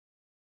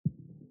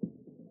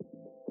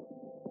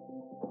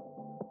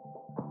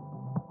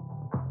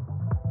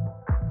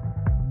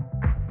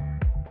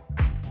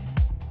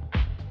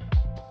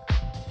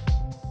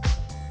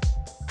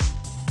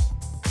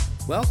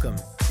Welcome,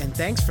 and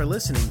thanks for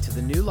listening to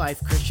the New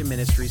Life Christian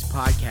Ministries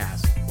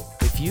podcast.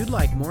 If you'd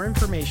like more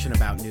information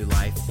about New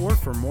Life or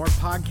for more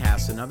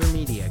podcasts and other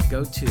media,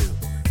 go to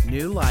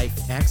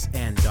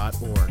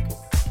newlifexn.org.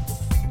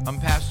 I'm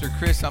Pastor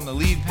Chris. I'm the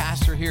lead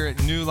pastor here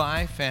at New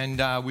Life,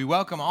 and we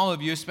welcome all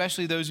of you,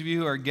 especially those of you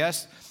who are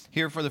guests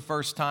here for the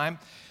first time.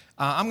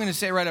 I'm going to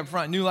say right up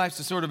front, New Life's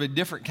a sort of a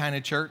different kind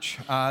of church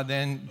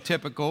than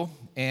typical,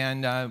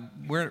 and I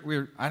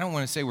don't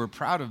want to say we're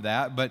proud of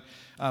that, but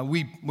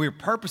we're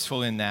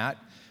purposeful in that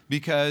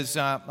because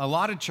a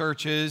lot of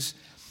churches,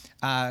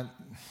 how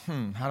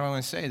do I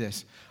want to say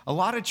this? A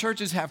lot of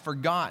churches have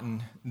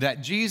forgotten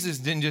that Jesus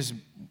didn't just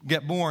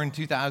get born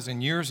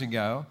 2,000 years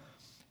ago,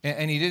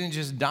 and he didn't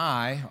just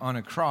die on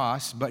a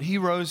cross, but he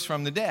rose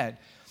from the dead.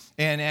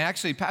 And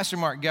actually, Pastor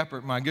Mark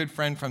Geppert, my good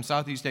friend from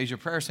Southeast Asia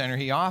Prayer Center,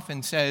 he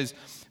often says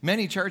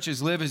many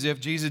churches live as if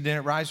Jesus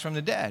didn't rise from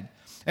the dead.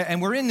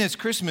 And we're in this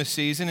Christmas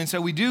season, and so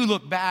we do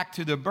look back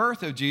to the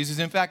birth of Jesus.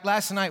 In fact,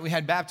 last night we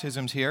had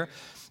baptisms here,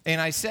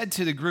 and I said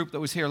to the group that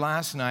was here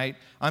last night,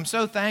 I'm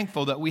so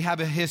thankful that we have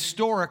a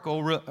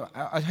historical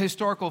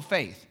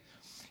faith.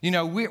 You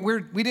know,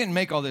 we didn't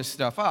make all this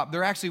stuff up.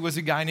 There actually was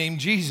a guy named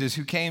Jesus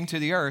who came to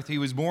the earth. He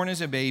was born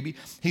as a baby.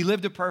 He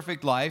lived a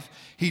perfect life.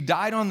 He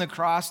died on the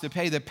cross to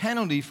pay the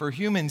penalty for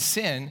human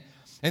sin,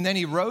 and then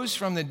he rose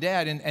from the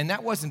dead, and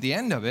that wasn't the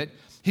end of it.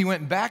 He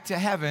went back to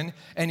heaven,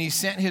 and he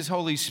sent his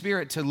Holy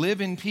Spirit to live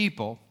in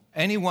people.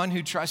 Anyone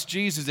who trusts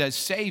Jesus as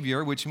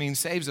Savior, which means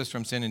saves us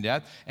from sin and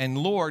death, and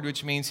Lord,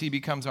 which means he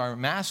becomes our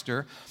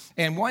master.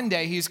 And one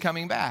day he's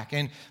coming back.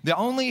 And the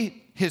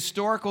only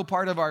historical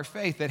part of our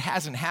faith that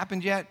hasn't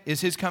happened yet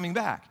is his coming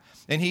back.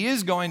 And he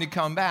is going to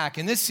come back.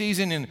 And this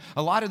season in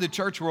a lot of the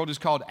church world is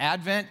called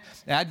Advent.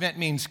 Advent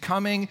means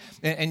coming.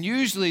 And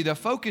usually the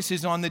focus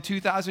is on the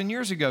 2,000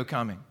 years ago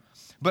coming.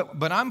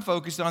 But I'm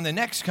focused on the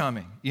next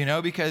coming, you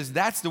know, because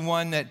that's the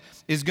one that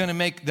is going to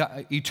make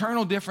the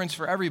eternal difference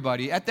for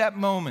everybody. At that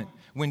moment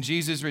when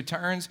Jesus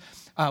returns,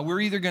 we're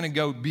either going to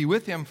go be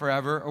with him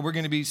forever or we're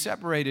going to be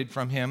separated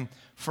from him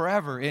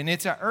forever. And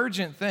it's an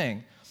urgent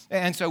thing.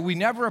 And so we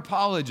never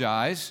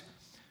apologize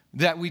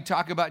that we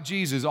talk about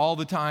Jesus all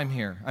the time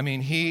here. I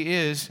mean, he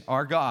is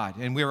our God,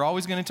 and we're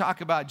always going to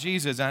talk about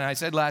Jesus. And I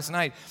said last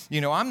night,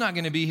 you know, I'm not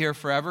going to be here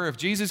forever. If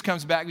Jesus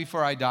comes back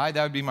before I die,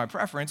 that would be my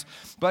preference.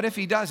 But if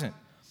he doesn't,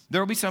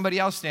 there will be somebody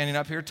else standing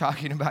up here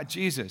talking about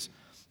Jesus,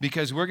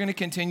 because we're going to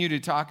continue to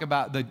talk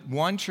about the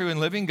one true and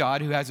living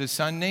God who has a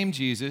son named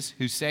Jesus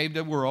who saved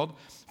the world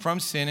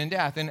from sin and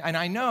death. And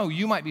I know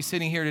you might be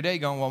sitting here today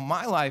going, well,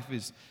 my life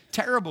is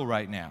terrible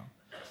right now.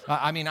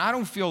 I mean, I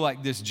don't feel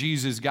like this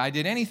Jesus guy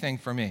did anything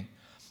for me.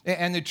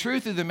 And the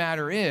truth of the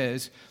matter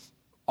is,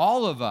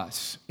 all of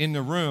us in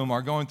the room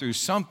are going through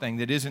something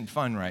that isn't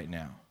fun right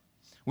now.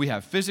 We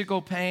have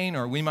physical pain,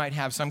 or we might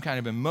have some kind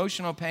of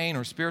emotional pain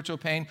or spiritual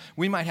pain.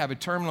 We might have a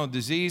terminal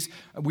disease.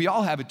 We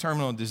all have a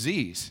terminal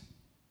disease.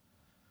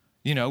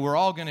 You know, we're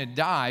all going to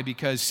die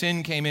because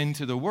sin came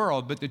into the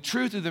world. But the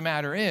truth of the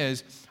matter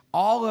is,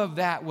 all of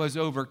that was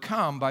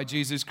overcome by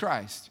Jesus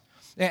Christ.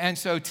 And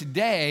so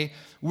today,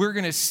 we're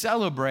going to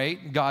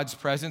celebrate God's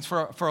presence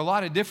for a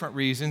lot of different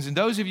reasons. And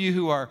those of you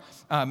who are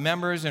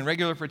members and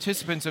regular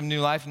participants of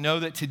New Life know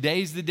that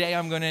today's the day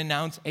I'm going to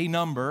announce a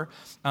number.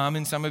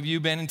 And some of you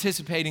have been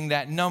anticipating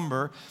that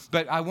number.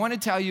 But I want to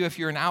tell you, if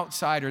you're an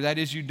outsider, that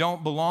is, you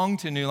don't belong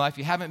to New Life,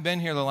 you haven't been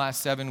here the last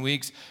 7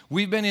 weeks,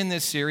 we've been in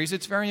this series.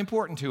 It's very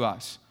important to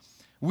us.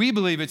 We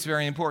believe it's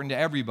very important to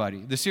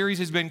everybody. The series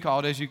has been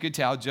called, as you could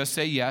tell, Just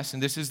Say Yes,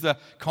 and this is the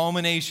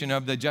culmination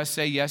of the Just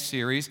Say Yes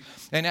series.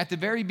 And at the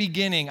very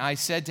beginning, I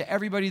said to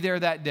everybody there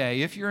that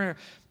day, if you're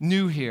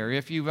new here,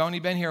 if you've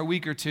only been here a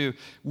week or two,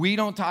 we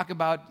don't talk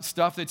about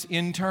stuff that's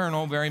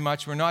internal very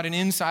much. We're not an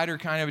insider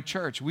kind of a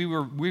church. We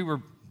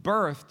were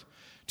birthed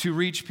to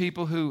reach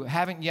people who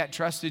haven't yet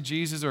trusted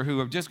Jesus or who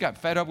have just got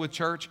fed up with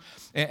church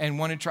and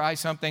want to try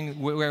something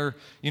where,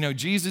 you know,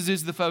 Jesus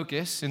is the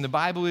focus and the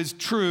Bible is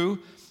true.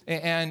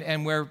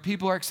 And where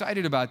people are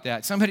excited about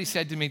that. Somebody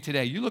said to me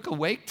today, "You look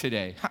awake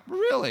today."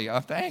 Really? Oh,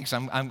 thanks.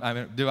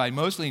 Do I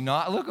mostly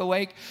not look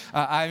awake?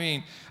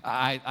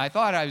 I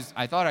thought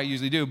I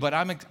usually do, but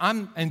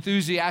I'm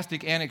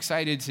enthusiastic and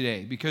excited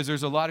today because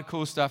there's a lot of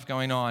cool stuff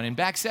going on. And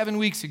back 7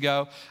 weeks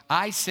ago,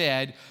 I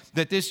said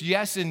that this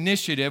Yes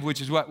Initiative,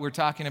 which is what we're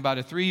talking about,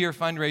 a 3-year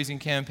fundraising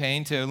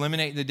campaign to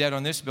eliminate the debt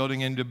on this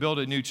building and to build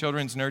a new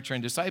children's nurture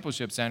and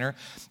discipleship center.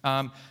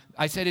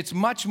 I said it's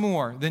much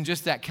more than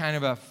just that kind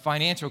of a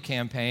financial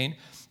campaign,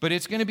 but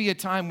it's going to be a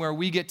time where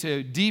we get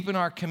to deepen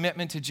our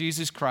commitment to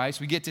Jesus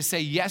Christ. We get to say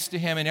yes to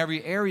him in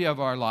every area of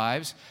our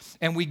lives,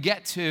 and we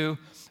get to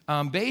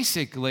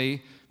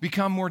basically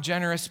become more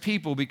generous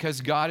people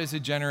because God is a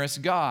generous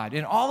God.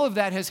 And all of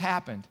that has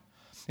happened.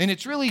 And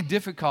it's really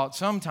difficult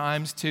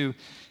sometimes to,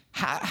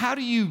 how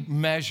do you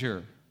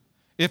measure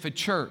if a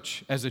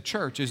church, as a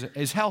church,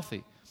 is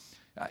healthy?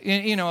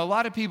 You know, a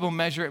lot of people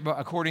measure it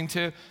according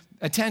to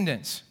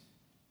attendance.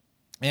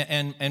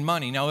 and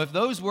money. Now, if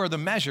those were the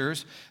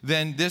measures,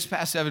 then this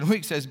past 7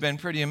 weeks has been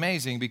pretty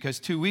amazing, because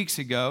 2 weeks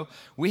ago,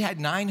 we had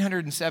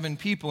 907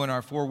 people in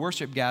our 4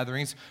 worship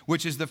gatherings,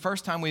 which is the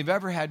first time we've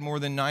ever had more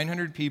than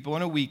 900 people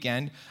in a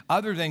weekend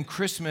other than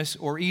Christmas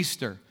or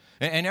Easter.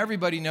 And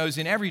everybody knows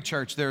in every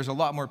church there's a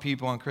lot more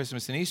people on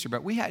Christmas and Easter,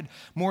 but we had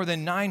more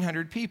than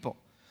 900 people.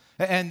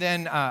 And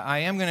then I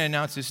am going to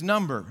announce this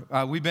number.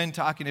 We've been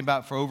talking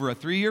about for over a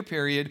 3-year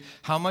period,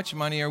 how much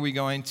money are we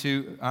going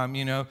to,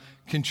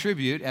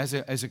 contribute as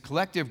a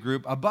collective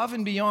group above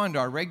and beyond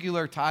our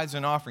regular tithes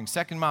and offerings,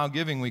 second mile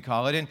giving we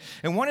call it.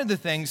 And one of the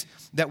things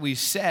that we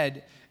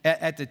said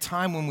at the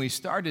time when we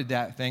started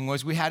that thing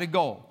was we had a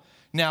goal.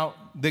 Now,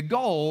 the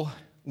goal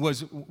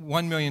was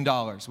 $1 million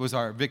was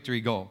our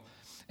victory goal.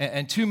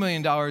 And $2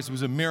 million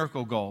was a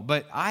miracle goal.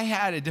 But I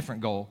had a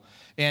different goal.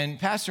 And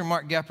Pastor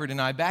Mark Geppert and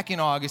I, back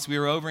in August, we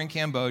were over in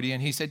Cambodia,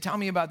 and he said, tell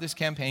me about this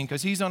campaign,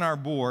 because he's on our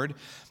board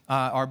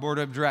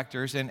of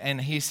directors,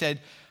 and he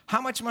said, how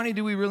much money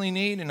do we really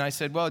need? And I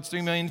said, well, it's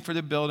 $3 million for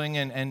the building,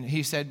 and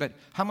he said, but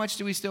how much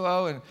do we still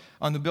owe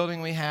on the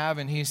building we have?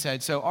 And he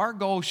said, so our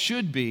goal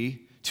should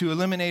be to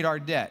eliminate our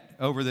debt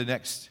over the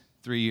next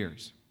 3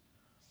 years.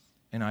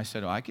 And I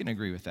said, oh, I can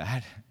agree with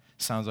that.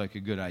 Sounds like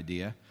a good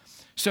idea.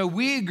 So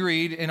we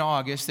agreed in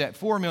August that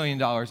 $4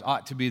 million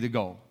ought to be the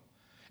goal.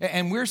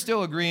 And we're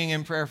still agreeing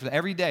in prayer for that.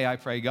 Every day I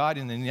pray, God,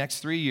 in the next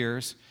 3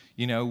 years,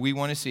 we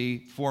want to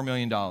see $4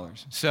 million.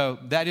 So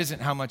that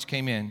isn't how much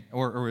came in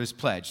or is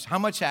pledged. How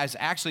much has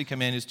actually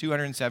come in is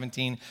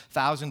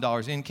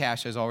 $217,000 in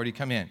cash has already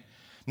come in.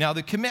 Now,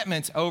 the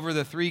commitments over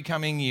the 3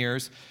 coming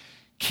years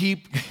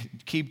keep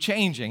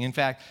changing. In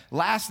fact,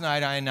 last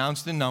night I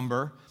announced a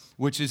number,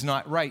 which is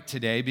not right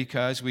today,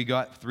 because we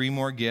got 3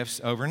 more gifts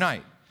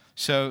overnight.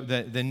 So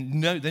the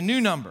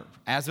new number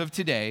as of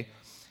today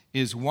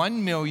is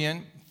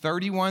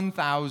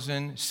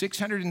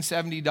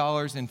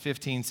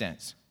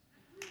 $1,031,670.15.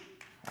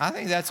 I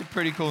think that's a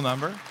pretty cool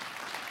number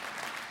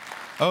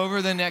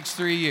over the next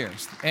 3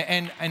 years.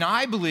 And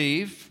I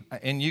believe,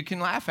 and you can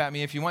laugh at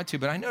me if you want to,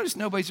 but I noticed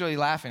nobody's really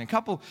laughing.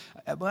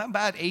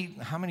 About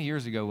 8, how many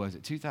years ago was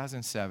it?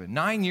 2007.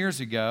 9 years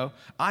ago,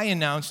 I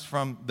announced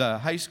from the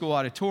high school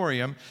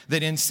auditorium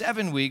that in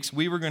 7 weeks,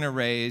 we were going to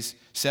raise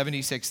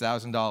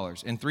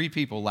 $76,000. And 3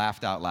 people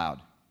laughed out loud.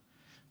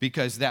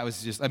 Because that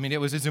was just, it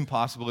was as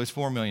impossible as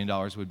 $4 million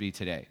would be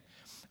today.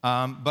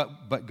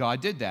 But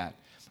God did that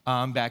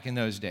back in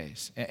those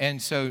days.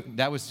 And so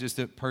that was just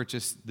to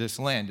purchase this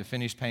land, to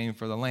finish paying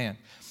for the land.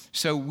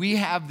 So we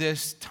have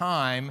this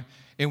time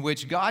in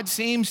which God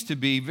seems to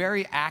be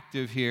very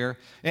active here.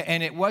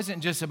 And it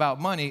wasn't just about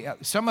money.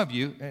 Some of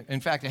you, in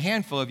fact, a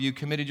handful of you,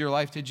 committed your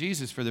life to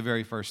Jesus for the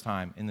very first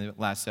time in the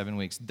last 7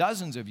 weeks.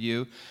 Dozens of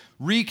you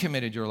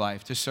recommitted your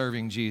life to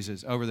serving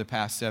Jesus over the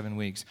past 7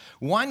 weeks.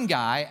 One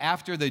guy,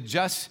 after the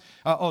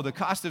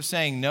cost of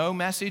saying no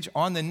message,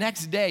 on the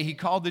next day he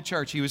called the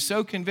church. He was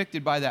so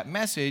convicted by that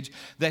message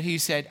that he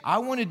said, I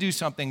want to do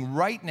something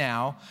right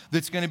now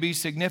that's going to be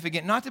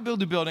significant, not to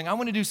build a building. I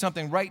want to do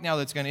something right now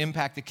that's going to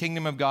impact the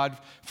kingdom of God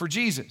for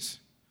Jesus.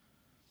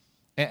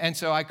 And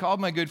so I called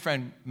my good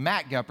friend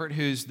Matt Geppert,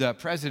 who's the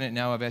president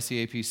now of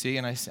SEAPC,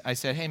 and I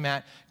said, hey,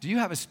 Matt, do you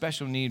have a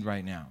special need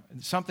right now?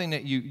 Something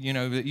that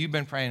that you've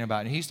been praying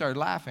about. And he started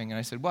laughing, and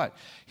I said, what?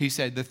 He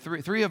said, the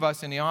three of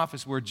us in the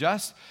office were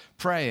just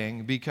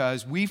praying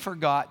because we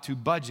forgot to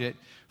budget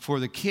for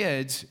the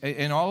kids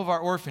in all of our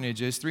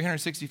orphanages,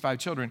 365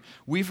 children.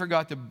 We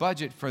forgot to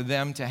budget for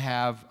them to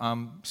have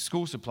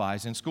school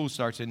supplies, and school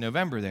starts in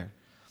November there.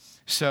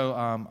 So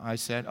I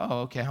said,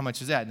 oh, okay, how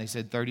much is that? And they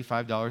said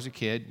 $35 a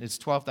kid. It's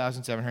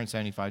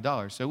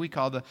 $12,775. So we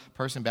called the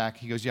person back.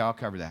 He goes, yeah, I'll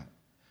cover that.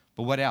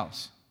 But what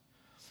else?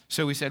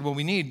 So we said, well,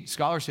 we need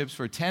scholarships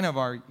for 10 of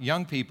our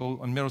young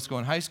people in middle school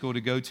and high school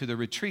to go to the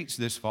retreats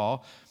this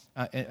fall.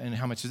 And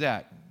how much is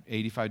that?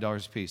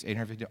 $85 a piece,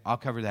 $850. I'll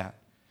cover that.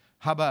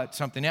 How about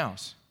something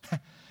else?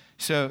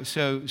 So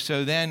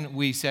then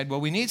we said,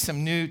 well, we need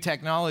some new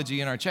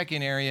technology in our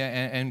check-in area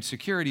and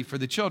security for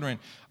the children.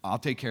 I'll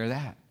take care of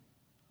that.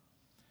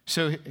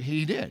 So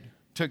he did,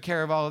 took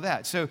care of all of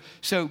that. So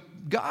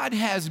God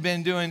has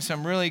been doing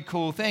some really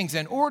cool things.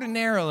 And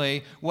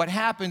ordinarily, what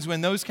happens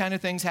when those kind of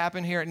things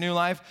happen here at New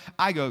Life,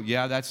 I go,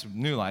 yeah, that's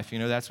New Life.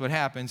 That's what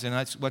happens, and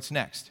that's what's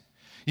next.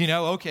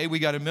 Okay, we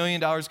got $1 million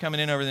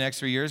coming in over the next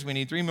 3 years. We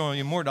need $3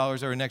 million more over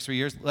the next 3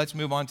 years. Let's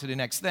move on to the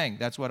next thing.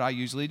 That's what I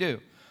usually do.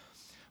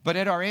 But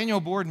at our annual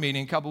board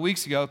meeting a couple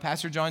weeks ago,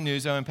 Pastor John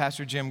Nuzzo and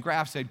Pastor Jim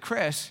Graff said,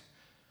 Chris,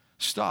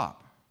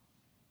 stop.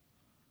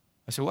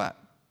 I said, what?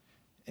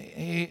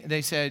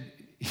 They said,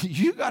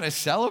 you got to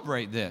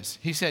celebrate this.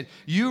 He said,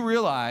 you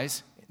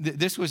realize,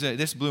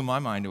 this blew my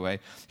mind away.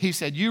 He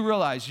said, you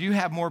realize you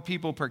have more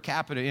people per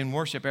capita in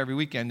worship every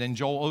weekend than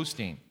Joel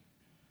Osteen.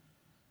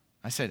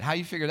 I said, how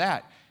you figure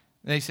that?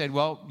 They said,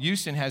 well,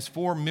 Houston has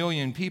 4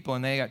 million people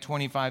and they got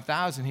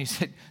 25,000. He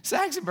said,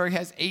 Saxonburg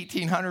has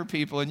 1,800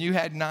 people and you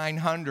had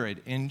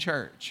 900 in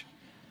church.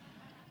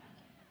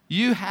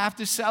 You have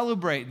to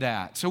celebrate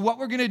that. So what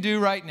we're going to do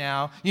right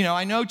now,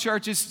 I know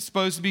church is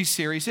supposed to be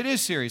serious. It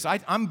is serious.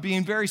 I'm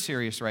being very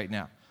serious right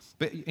now.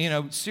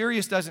 But,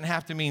 serious doesn't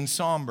have to mean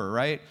somber,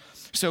 right?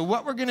 So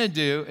what we're going to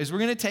do is we're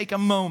going to take a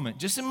moment,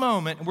 just a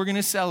moment, and we're going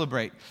to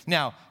celebrate.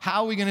 Now,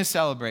 how are we going to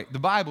celebrate? The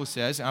Bible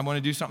says, I want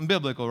to do something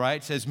biblical,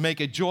 right? It says,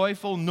 make a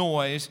joyful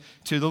noise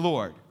to the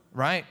Lord,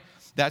 right?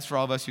 That's for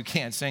all of us who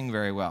can't sing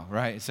very well,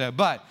 right? So,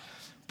 but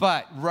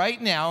right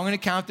now, I'm going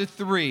to count to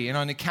 3. And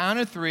on the count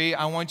of 3,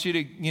 I want you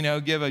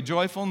to, give a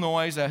joyful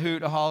noise, a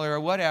hoot, a holler, or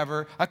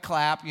whatever, a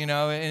clap,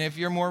 and if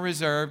you're more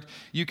reserved,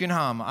 you can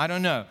hum. I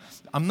don't know.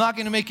 I'm not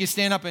going to make you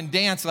stand up and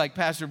dance like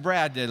Pastor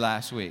Brad did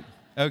last week.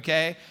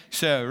 Okay,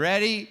 so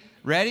ready?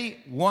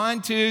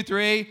 1, 2,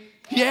 3.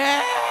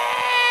 Yeah!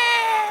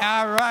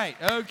 All right,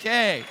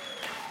 okay.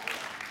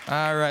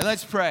 All right,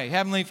 let's pray.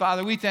 Heavenly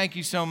Father, we thank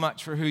you so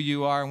much for who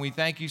you are, and we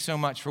thank you so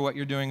much for what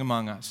you're doing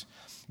among us.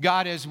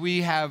 God, as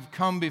we have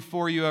come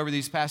before you over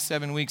these past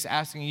 7 weeks,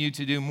 asking you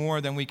to do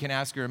more than we can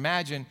ask or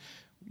imagine,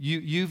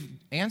 you've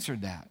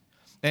answered that.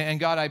 And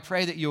God, I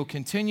pray that you'll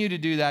continue to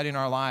do that in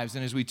our lives.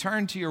 And as we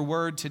turn to your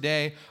word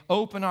today,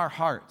 open our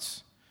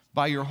hearts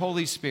by your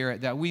Holy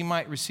Spirit, that we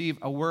might receive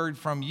a word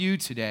from you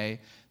today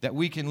that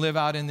we can live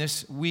out in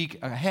this week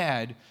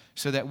ahead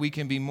so that we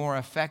can be more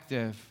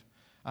effective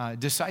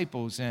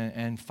disciples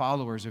and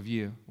followers of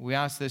you. We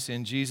ask this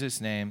in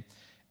Jesus' name,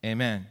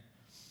 amen.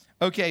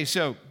 Okay,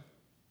 so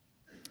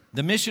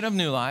the mission of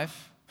New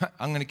Life,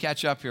 I'm going to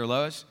catch up here,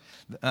 Lois.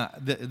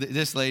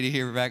 This lady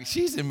here, Rebecca,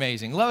 she's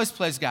amazing. Lois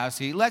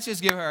Pleskowski, let's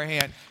just give her a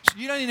hand.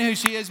 You don't even know who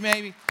she is,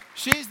 maybe?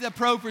 She's the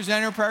pro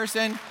presenter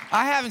person.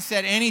 I haven't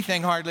said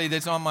anything hardly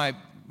that's on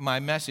my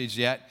message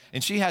yet,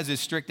 and she has this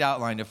strict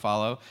outline to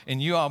follow,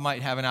 and you all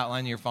might have an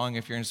outline you're following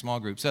if you're in a small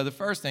group. So the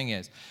first thing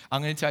is,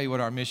 I'm going to tell you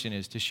what our mission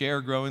is, to share,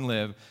 grow, and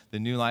live the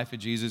new life of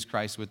Jesus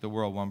Christ with the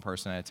world, one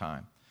person at a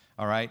time.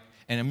 All right?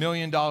 And $1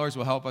 million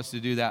will help us to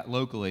do that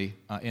locally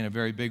in a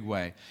very big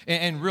way.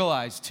 And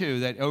realize, too,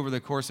 that over the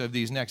course of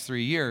these next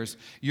 3 years,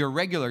 your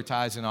regular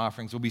tithes and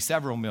offerings will be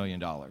several $1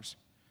 million.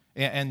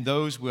 And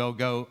those will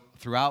go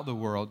throughout the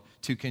world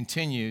to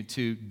continue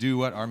to do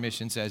what our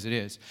mission says it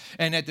is.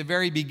 And at the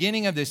very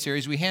beginning of this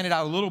series, we handed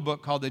out a little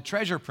book called The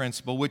Treasure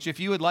Principle, which if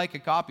you would like a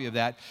copy of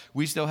that,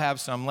 we still have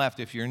some left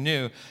if you're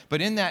new.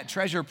 But in that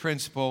Treasure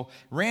Principle,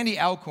 Randy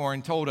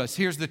Alcorn told us,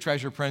 here's the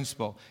Treasure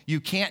Principle. You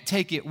can't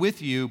take it with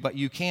you, but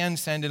you can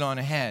send it on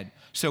ahead.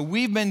 So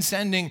we've been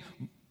sending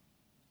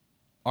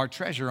our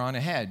treasure on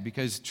ahead,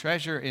 because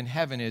treasure in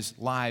heaven is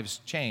lives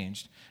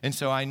changed. And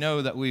so I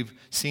know that we've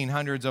seen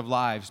hundreds of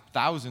lives,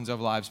 thousands of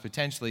lives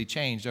potentially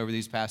changed over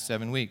these past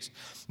 7 weeks.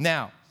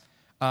 Now,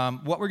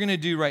 what we're going to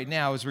do right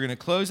now is we're going to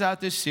close out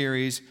this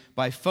series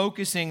by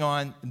focusing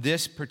on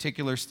this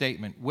particular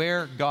statement,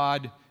 where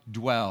God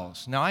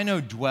dwells. Now, I know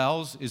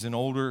dwells is an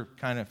older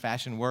kind of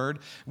fashioned word.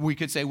 We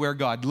could say where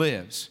God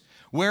lives.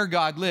 Where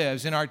God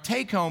lives. And our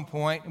take-home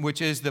point,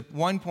 which is the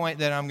one point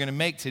that I'm going to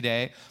make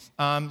today,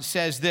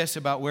 says this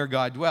about where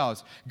God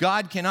dwells.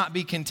 God cannot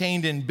be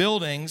contained in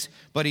buildings,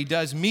 but he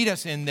does meet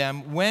us in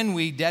them when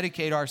we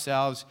dedicate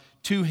ourselves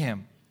to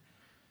him.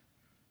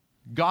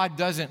 God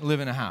doesn't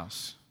live in a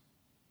house,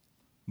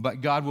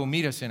 but God will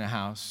meet us in a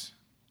house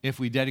if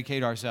we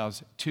dedicate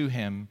ourselves to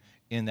him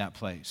in that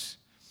place.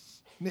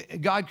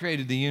 God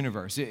created the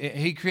universe.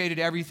 He created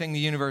everything the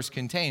universe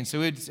contains.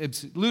 So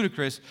it's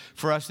ludicrous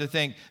for us to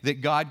think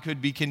that God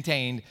could be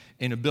contained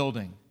in a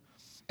building.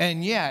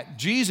 And yet,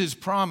 Jesus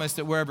promised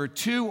that wherever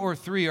 2 or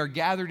 3 are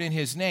gathered in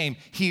his name,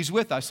 he's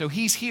with us. So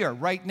he's here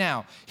right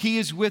now. He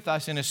is with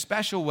us in a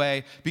special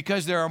way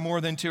because there are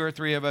more than 2 or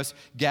 3 of us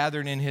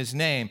gathered in his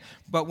name.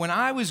 But when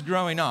I was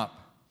growing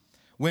up,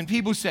 when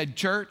people said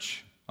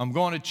church, I'm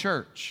going to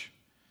church.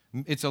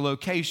 It's a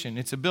location,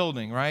 it's a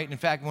building, right? In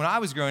fact, when I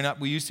was growing up,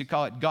 we used to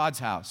call it God's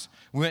house.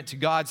 We went to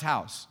God's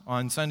house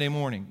on Sunday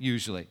morning,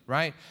 usually,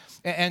 right?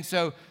 And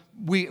so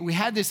we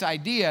had this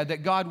idea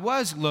that God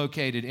was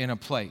located in a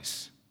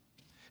place.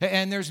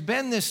 And there's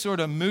been this sort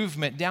of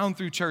movement down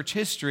through church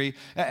history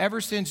ever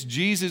since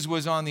Jesus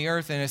was on the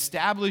earth and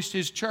established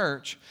his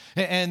church.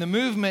 And the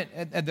movement,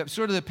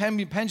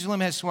 the pendulum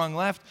has swung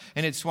left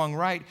and it's swung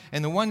right.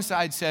 And the one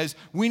side says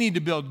we need to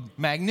build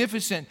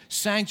magnificent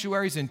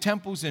sanctuaries and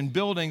temples and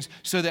buildings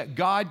so that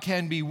God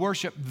can be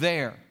worshiped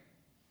there.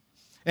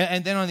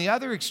 And then on the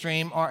other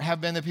extreme have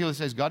been the people that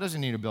says God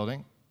doesn't need a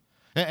building.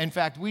 In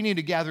fact, we need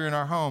to gather in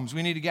our homes.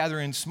 We need to gather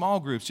in small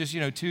groups, just,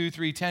 2,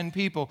 3, 10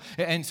 people.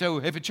 And so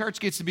if a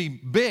church gets to be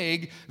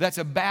big, that's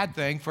a bad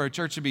thing for a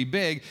church to be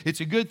big.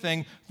 It's a good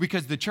thing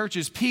because the church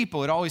is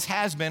people. It always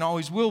has been,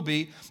 always will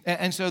be.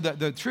 And so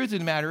the truth of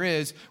the matter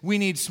is we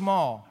need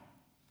small.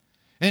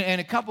 And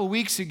a couple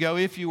weeks ago,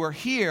 if you were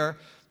here,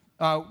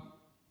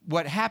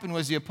 what happened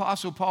was the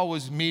Apostle Paul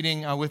was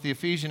meeting with the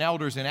Ephesian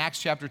elders in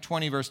Acts chapter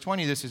 20, verse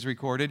 20. This is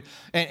recorded.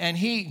 And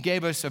he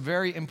gave us a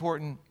very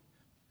important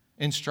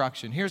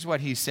instruction. Here's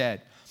what he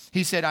said.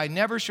 He said, I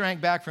never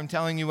shrank back from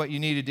telling you what you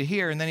needed to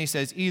hear. And then he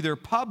says, either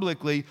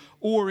publicly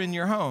or in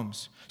your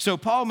homes. So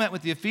Paul met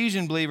with the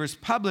Ephesian believers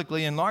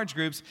publicly in large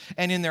groups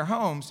and in their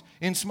homes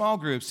in small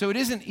groups. So it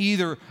isn't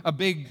either a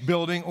big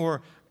building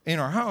or in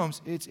our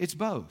homes. It's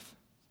both.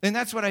 And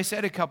that's what I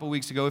said a couple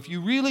weeks ago. If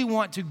you really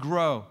want to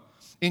grow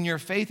in your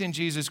faith in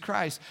Jesus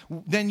Christ,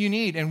 then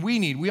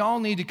we all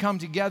need to come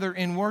together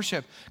in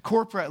worship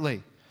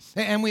corporately.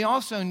 And we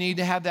also need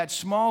to have that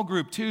small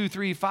group, 2,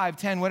 3, 5,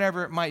 10,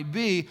 whatever it might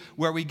be,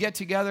 where we get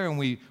together and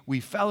we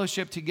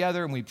fellowship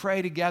together and we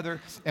pray together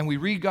and we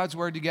read God's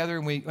word together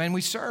and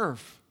we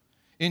serve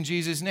in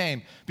Jesus'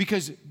 name.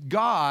 Because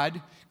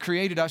God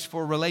created us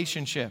for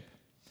relationship.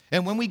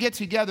 And when we get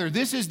together,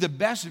 this is the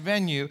best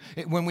venue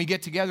when we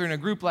get together in a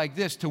group like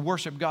this to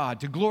worship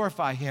God, to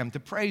glorify Him, to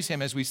praise Him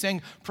as we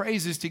sing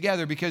praises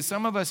together. Because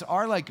some of us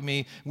are like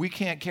me, we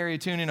can't carry a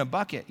tune in a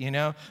bucket,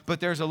 but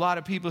there's a lot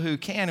of people who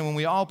can. And when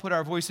we all put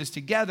our voices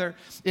together,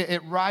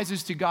 it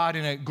rises to God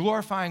in a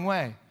glorifying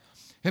way.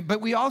 But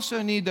we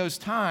also need those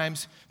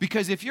times,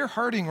 because if you're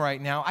hurting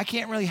right now, I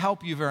can't really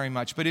help you very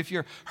much. But if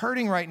you're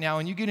hurting right now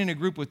and you get in a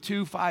group with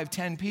 2, 5,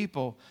 10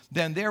 people,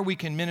 then there we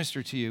can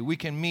minister to you. We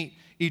can meet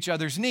each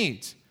other's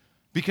needs,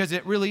 because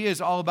it really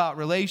is all about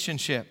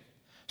relationship.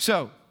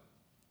 So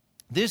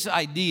this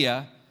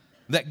idea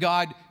that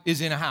God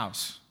is in a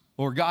house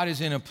or God is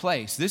in a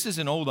place, this is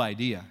an old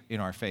idea in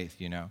our faith,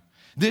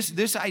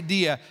 This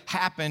idea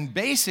happened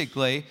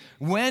basically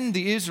when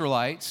the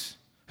Israelites,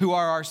 who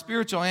are our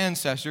spiritual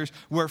ancestors,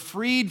 were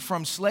freed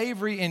from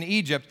slavery in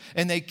Egypt,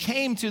 and they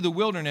came to the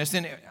wilderness.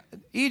 And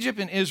Egypt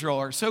and Israel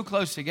are so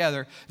close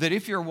together that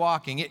if you're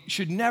walking, it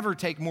should never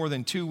take more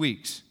than 2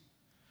 weeks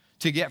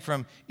to get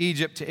from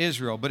Egypt to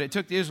Israel. But it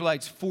took the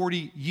Israelites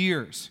 40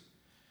 years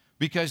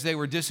because they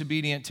were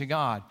disobedient to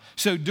God.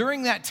 So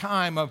during that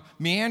time of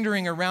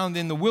meandering around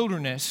in the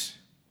wilderness,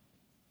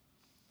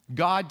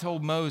 God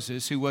told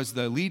Moses, who was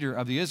the leader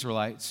of the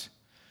Israelites,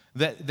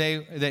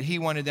 that he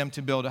wanted them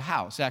to build a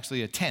house,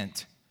 actually a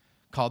tent,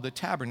 called the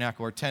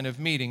tabernacle or tent of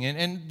meeting.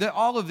 And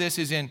all of this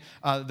is in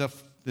the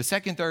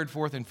 2nd, 3rd,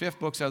 4th, and 5th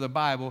books of the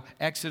Bible: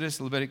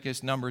 Exodus,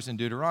 Leviticus, Numbers, and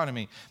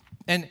Deuteronomy.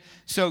 And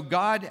so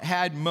God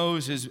had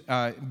Moses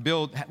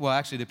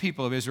the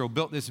people of Israel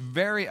built this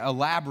very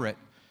elaborate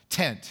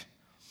tent.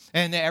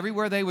 And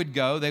everywhere they would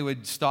go, they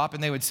would stop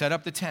and they would set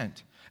up the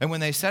tent. And when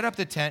they set up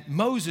the tent,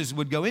 Moses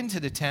would go into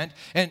the tent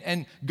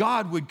and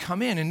God would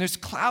come in, and this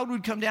cloud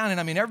would come down.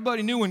 And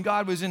everybody knew when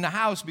God was in the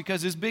house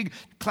because this big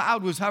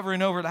cloud was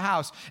hovering over the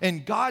house.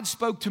 And God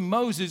spoke to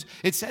Moses,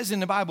 it says in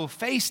the Bible,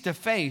 face to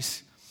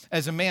face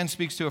as a man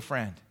speaks to a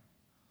friend.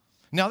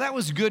 Now that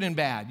was good and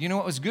bad. You know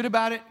what was good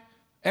about it?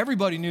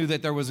 Everybody knew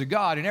that there was a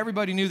God, and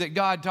everybody knew that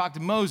God talked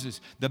to Moses.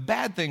 The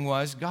bad thing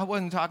was God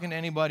wasn't talking to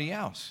anybody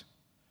else.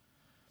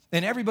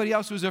 And everybody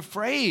else was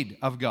afraid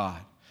of God.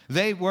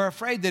 They were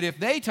afraid that if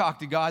they talked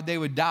to God, they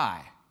would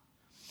die.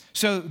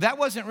 So that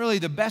wasn't really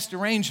the best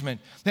arrangement.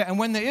 And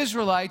when the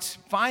Israelites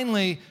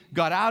finally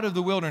got out of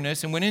the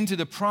wilderness and went into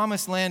the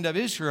promised land of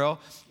Israel,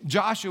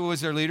 Joshua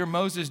was their leader.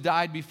 Moses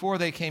died before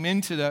they came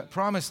into the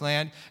promised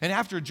land. And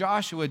after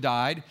Joshua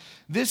died,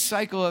 this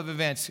cycle of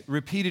events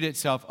repeated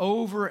itself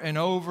over and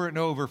over and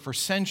over for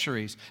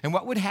centuries. And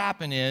what would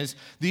happen is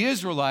the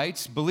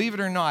Israelites, believe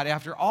it or not,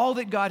 after all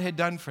that God had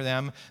done for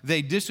them,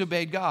 they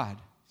disobeyed God.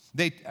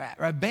 They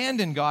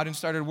abandoned God and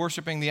started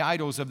worshiping the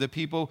idols of the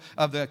people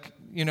of the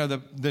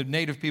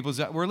native peoples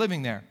that were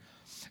living there.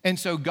 And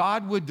so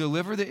God would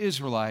deliver the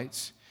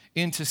Israelites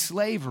into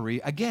slavery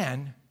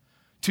again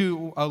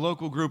to a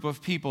local group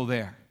of people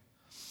there.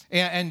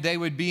 And they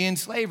would be in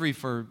slavery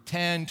for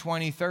 10,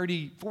 20,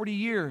 30, 40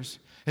 years.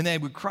 And they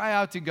would cry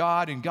out to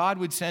God, and God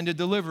would send a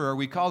deliverer.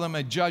 We call him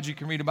a judge. You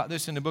can read about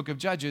this in the book of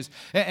Judges.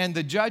 And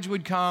the judge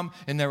would come,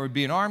 and there would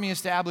be an army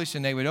established,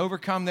 and they would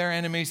overcome their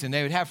enemies, and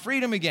they would have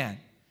freedom again.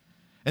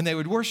 And they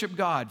would worship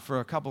God for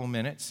a couple of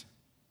minutes,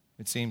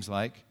 it seems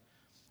like,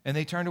 and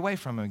they turned away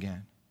from him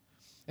again.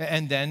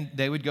 And then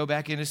they would go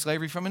back into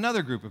slavery from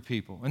another group of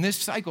people. And this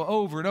cycle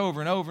over and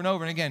over and over and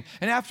over and again.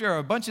 And after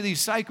a bunch of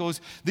these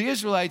cycles, the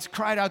Israelites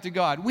cried out to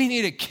God, "We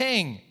need a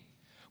king.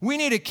 We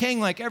need a king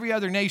like every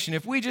other nation.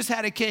 If we just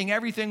had a king,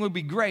 everything would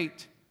be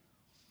great."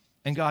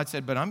 And God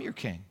said, "But I'm your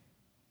king."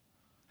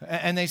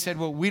 And they said,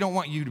 "Well, we don't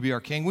want you to be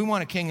our king. We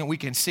want a king that we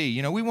can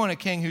see. We want a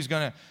king who's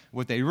going to,"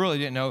 what they really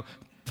didn't know,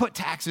 "put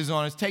taxes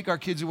on us, take our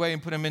kids away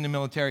and put them in the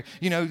military.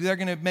 They're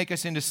going to make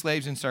us into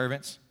slaves and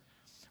servants.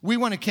 We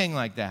want a king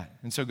like that."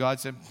 And so God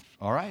said,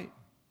 "All right."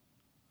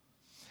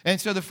 And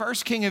so the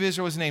first king of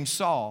Israel was named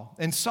Saul.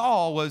 And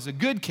Saul was a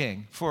good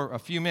king for a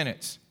few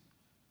minutes,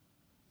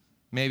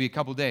 maybe a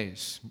couple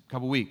days, a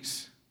couple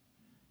weeks.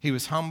 He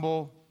was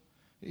humble.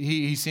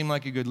 He seemed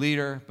like a good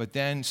leader. But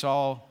then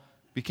Saul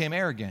became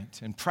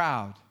arrogant and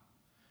proud.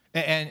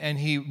 And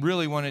he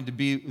really wanted to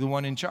be the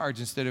one in charge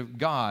instead of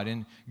God.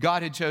 And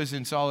God had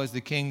chosen Saul as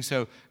the king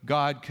so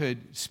God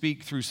could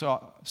speak through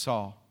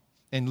Saul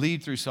and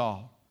lead through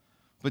Saul.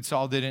 But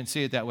Saul didn't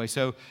see it that way.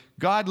 So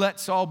God let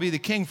Saul be the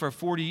king for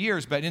 40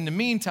 years. But in the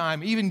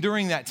meantime, even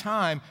during that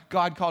time,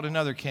 God called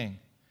another king.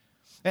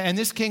 And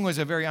this king was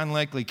a very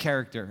unlikely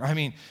character.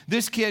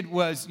 This kid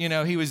was,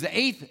 he was the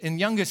 8th and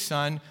youngest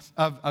son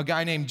of a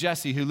guy named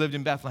Jesse who lived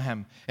in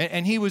Bethlehem.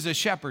 And he was a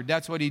shepherd.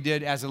 That's what he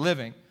did as a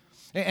living.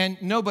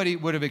 And nobody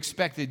would have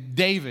expected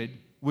David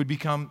would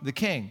become the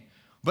king.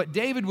 But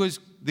David was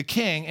the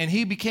king, and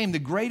he became the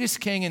greatest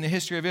king in the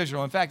history of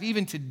Israel. In fact,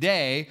 even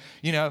today,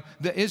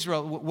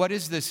 what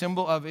is the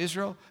symbol of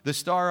Israel? The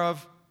Star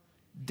of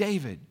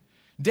David.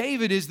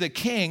 David is the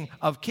king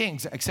of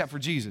kings, except for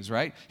Jesus,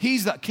 right?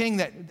 He's the king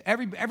that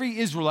every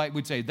Israelite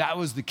would say that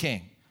was the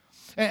king.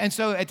 And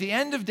so at the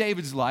end of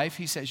David's life,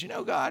 he says,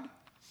 God,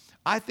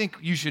 I think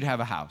you should have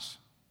a house.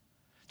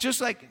 Just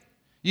like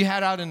you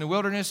had out in the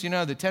wilderness,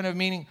 the tent of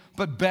meeting,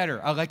 but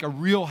better, like a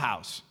real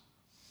house.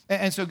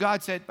 And so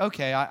God said,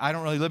 okay, I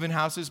don't really live in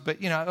houses, but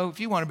if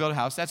you want to build a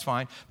house, that's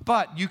fine.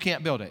 But you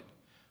can't build it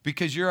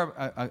because you're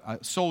a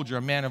soldier,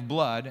 a man of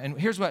blood. And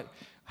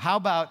how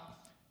about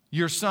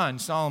your son,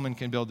 Solomon,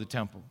 can build the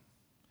temple?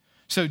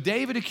 So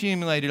David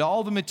accumulated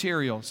all the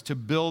materials to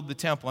build the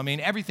temple. I mean,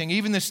 everything,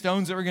 even the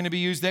stones that were going to be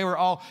used, they were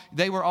all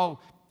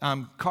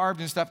carved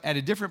and stuff at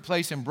a different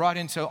place and brought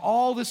in. So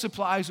all the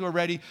supplies were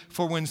ready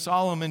for when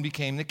Solomon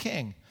became the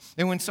king.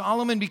 And when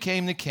Solomon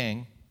became the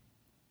king,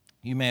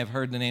 you may have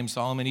heard the name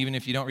Solomon, even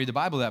if you don't read the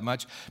Bible that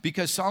much,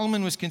 because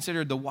Solomon was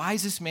considered the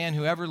wisest man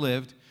who ever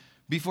lived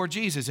before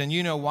Jesus. And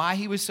you know why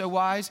he was so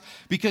wise?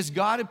 Because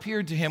God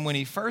appeared to him when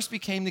he first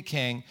became the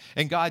king,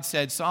 and God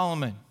said,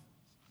 Solomon,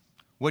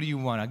 what do you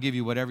want? I'll give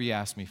you whatever you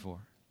ask me for.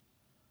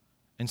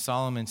 And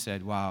Solomon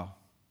said, wow,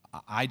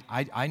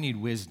 I need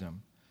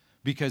wisdom,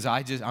 because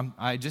I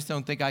just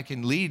don't think I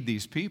can lead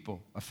these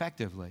people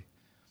effectively.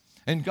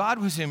 And God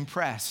was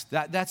impressed.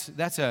 That's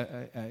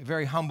a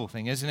very humble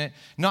thing, isn't it?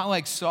 Not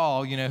like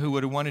Saul, who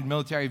would have wanted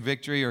military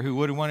victory or who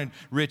would have wanted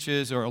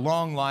riches or a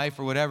long life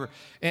or whatever.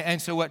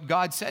 And so what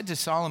God said to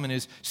Solomon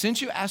is,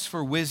 since you asked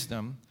for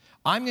wisdom,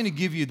 I'm going to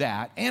give you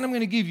that, and I'm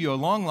going to give you a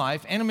long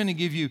life, and I'm going to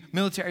give you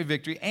military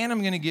victory, and I'm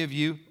going to give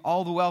you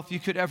all the wealth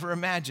you could ever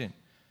imagine.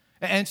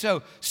 And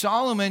so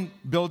Solomon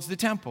builds the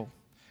temple.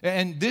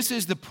 And this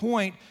is the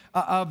point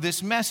of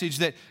this message,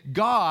 that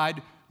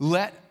God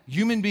let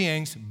human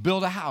beings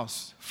build a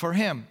house for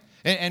him.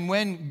 And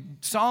when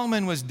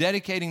Solomon was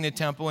dedicating the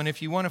temple, and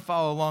if you want to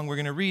follow along, we're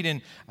going to read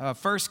in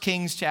 1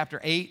 Kings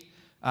chapter 8,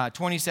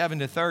 27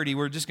 to 30.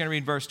 We're just going to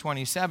read verse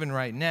 27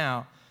 right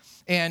now.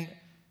 And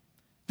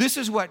this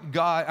is what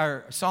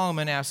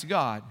Solomon asked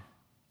God.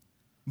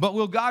 But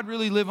will God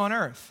really live on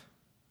earth?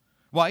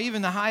 Why,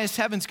 even the highest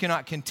heavens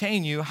cannot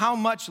contain you, how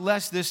much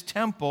less this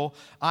temple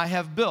I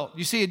have built.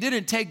 You see, it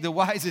didn't take the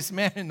wisest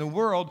man in the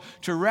world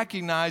to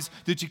recognize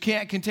that you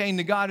can't contain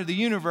the God of the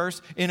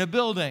universe in a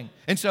building.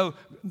 And so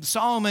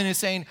Solomon is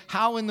saying,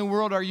 how in the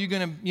world are you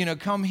going to,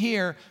 come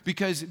here?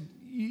 Because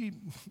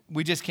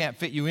we just can't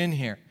fit you in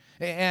here.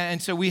 And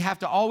so we have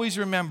to always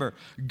remember,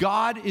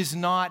 God is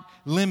not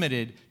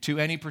limited to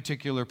any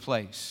particular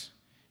place.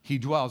 He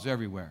dwells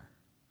everywhere.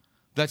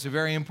 That's a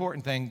very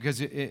important thing,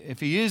 because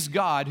if he is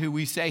God, who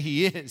we say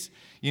he is,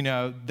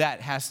 that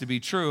has to be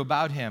true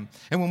about him.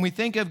 And when we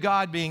think of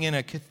God being in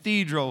a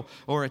cathedral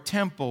or a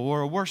temple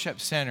or a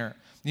worship center,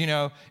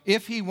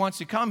 if he wants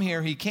to come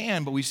here, he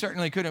can, but we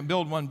certainly couldn't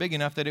build one big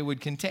enough that it would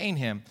contain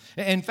him.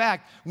 In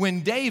fact,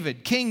 when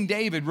King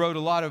David wrote a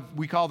lot of,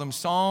 we call them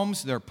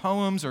psalms, they're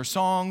poems or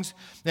songs,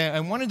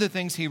 and one of the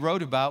things he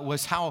wrote about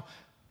was how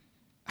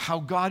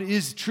God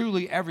is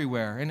truly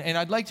everywhere. And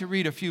I'd like to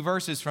read a few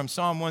verses from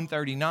Psalm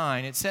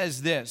 139. It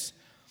says this,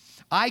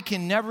 I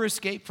can never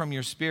escape from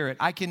your spirit.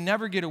 I can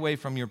never get away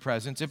from your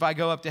presence. If I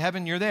go up to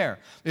heaven, you're there.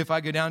 If I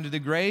go down to the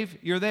grave,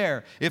 you're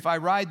there. If I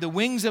ride the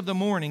wings of the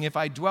morning, if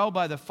I dwell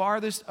by the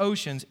farthest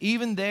oceans,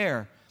 even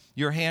there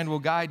your hand will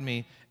guide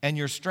me and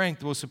your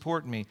strength will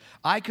support me.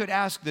 I could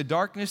ask the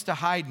darkness to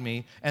hide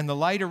me and the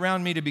light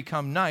around me to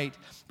become night,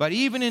 but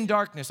even in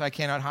darkness I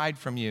cannot hide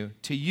from you.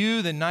 To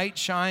you the night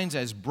shines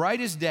as bright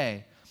as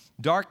day.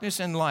 Darkness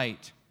and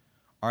light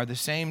are the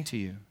same to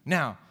you.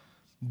 Now,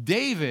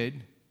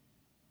 David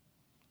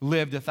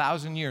lived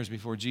 1,000 years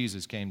before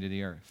Jesus came to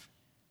the earth.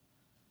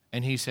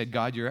 And he said,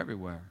 God, you're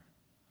everywhere.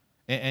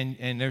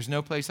 And there's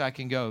no place I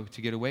can go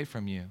to get away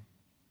from you.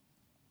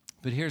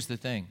 But here's the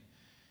thing.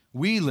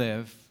 We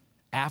live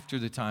after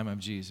the time of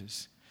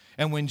Jesus.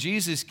 And when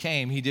Jesus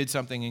came, he did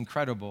something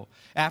incredible.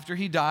 After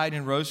he died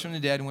and rose from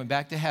the dead and went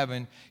back to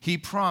heaven, he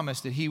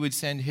promised that he would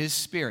send his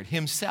Spirit,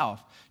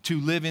 himself,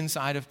 to live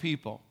inside of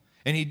people.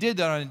 And he did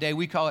that on a day,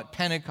 we call it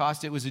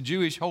Pentecost. It was a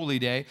Jewish holy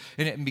day,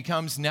 and it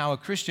becomes now a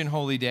Christian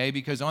holy day,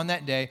 because on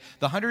that day,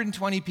 the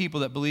 120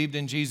 people that believed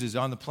in Jesus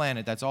on the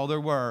planet, that's all there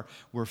were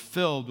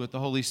filled with the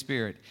Holy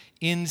Spirit.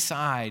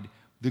 Inside,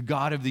 the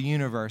God of the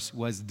universe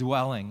was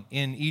dwelling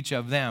in each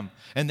of them.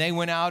 And they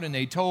went out and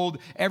they told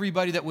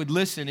everybody that would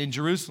listen in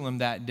Jerusalem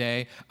that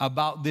day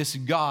about this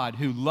God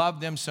who loved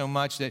them so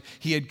much that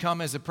he had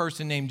come as a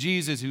person named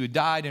Jesus, who had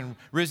died and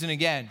risen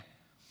again.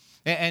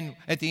 And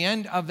at the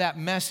end of that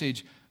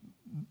message,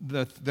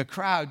 the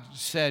crowd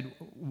said,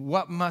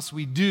 what must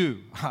we do?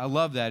 I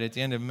love that at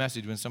the end of a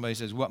message when somebody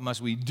says, what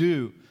must we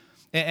do?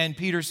 And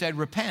Peter said,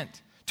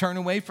 repent. Turn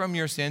away from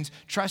your sins,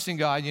 trust in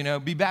God,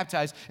 be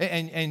baptized,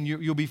 and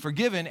you'll be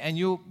forgiven, and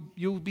you'll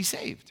be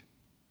saved.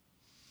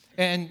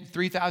 And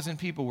 3,000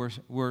 people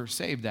were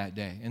saved that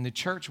day, and the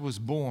church was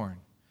born.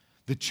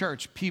 The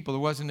church people,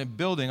 there wasn't a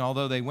building,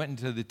 although they went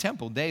into the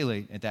temple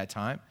daily at that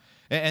time.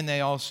 And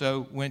they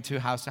also went to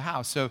house.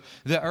 So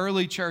the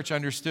early church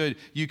understood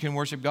you can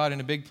worship God in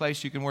a big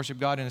place, you can worship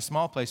God in a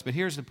small place. But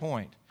here's the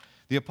point.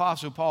 The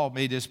Apostle Paul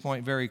made this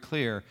point very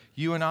clear.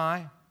 You and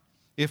I,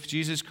 if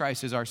Jesus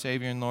Christ is our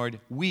Savior and Lord,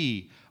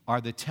 we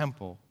are the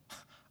temple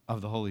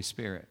of the Holy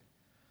Spirit.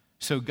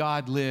 So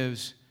God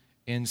lives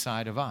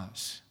inside of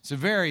us. It's a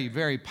very,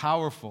 very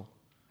powerful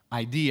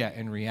idea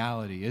and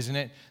reality, isn't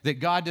it? That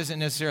God doesn't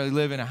necessarily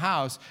live in a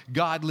house.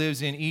 God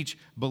lives in each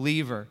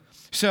believer.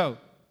 So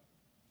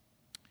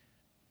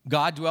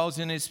God dwells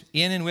in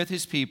and with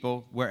his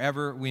people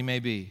wherever we may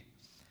be.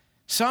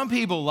 Some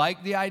people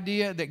like the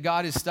idea that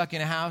God is stuck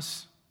in a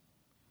house,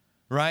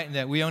 right? And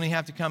that we only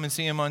have to come and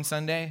see him on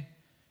Sunday.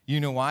 You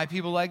know why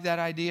people like that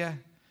idea?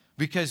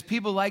 Because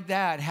people like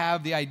that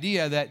have the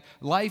idea that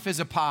life is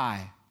a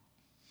pie.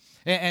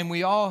 And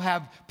we all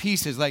have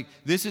pieces, like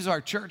this is our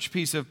church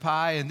piece of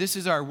pie, and this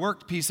is our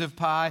work piece of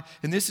pie,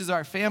 and this is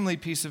our family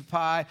piece of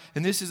pie,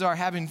 and this is our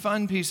having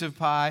fun piece of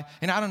pie.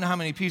 And I don't know how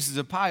many pieces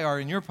of pie are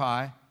in your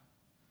pie,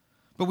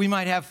 but we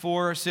might have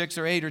 4 or 6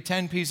 or 8 or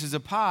 10 pieces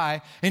of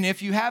pie. And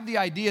if you have the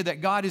idea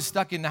that God is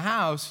stuck in the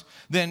house,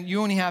 then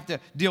you only have to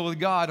deal with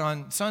God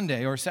on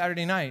Sunday or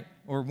Saturday night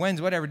or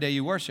Wednesday, whatever day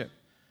you worship.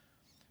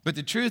 But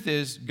the truth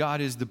is,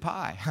 God is the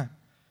pie.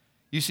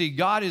 You see,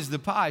 God is the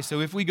pie.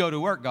 So if we go to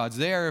work, God's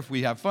there. If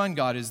we have fun,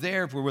 God is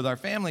there. If we're with our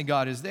family,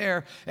 God is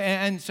there.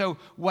 And so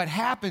what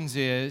happens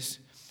is,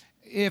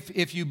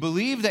 if you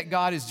believe that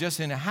God is just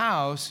in a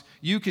house,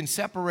 you can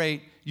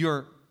separate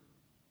your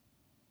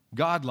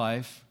God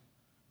life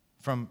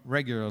from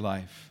regular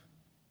life.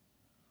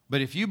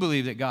 But if you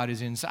believe that God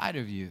is inside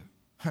of you,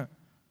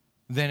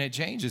 then it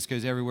changes,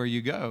 because everywhere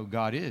you go,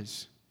 God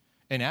is.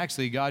 And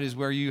actually, God is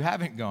where you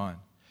haven't gone.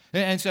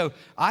 And so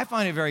I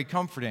find it very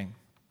comforting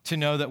to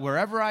know that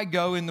wherever I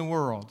go in the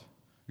world,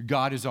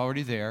 God is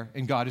already there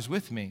and God is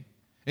with me.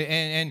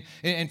 And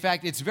in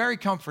fact, it's very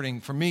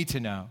comforting for me to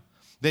know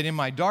that in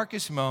my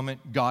darkest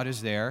moment, God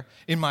is there.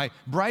 In my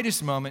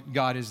brightest moment,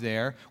 God is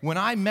there. When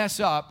I mess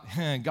up,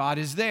 God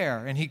is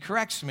there and he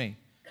corrects me.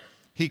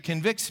 He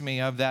convicts me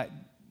of that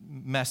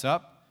mess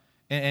up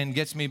and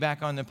gets me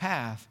back on the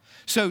path.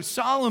 So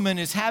Solomon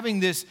is having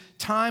this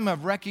time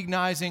of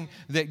recognizing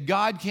that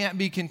God can't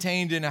be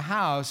contained in a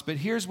house, but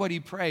here's what he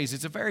prays.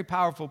 It's a very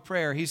powerful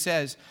prayer. He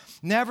says,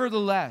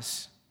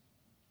 nevertheless,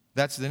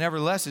 that's the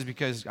nevertheless is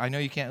because I know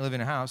you can't live in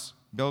a house,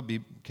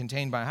 be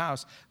contained by a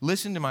house.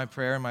 Listen to my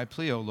prayer and my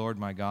plea, O Lord,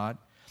 my God.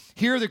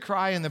 Hear the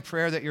cry and the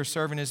prayer that your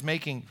servant is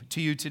making to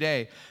you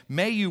today.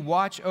 May you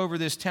watch over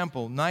this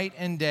temple night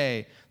and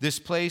day, this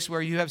place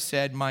where you have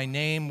said, my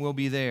name will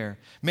be there.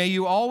 May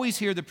you always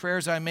hear the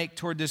prayers I make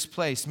toward this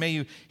place. May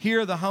you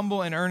hear the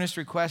humble and earnest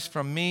requests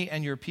from me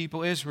and your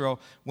people Israel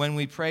when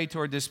we pray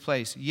toward this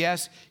place.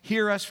 Yes,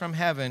 hear us from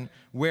heaven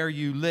where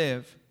you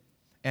live,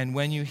 and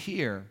when you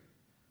hear,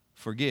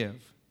 forgive.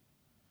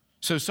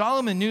 So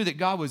Solomon knew that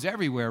God was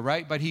everywhere,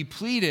 right? But he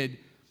pleaded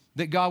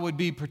that God would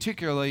be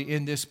particularly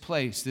in this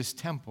place, this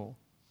temple.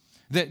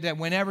 That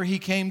whenever he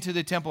came to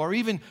the temple or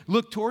even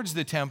looked towards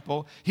the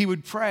temple, he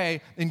would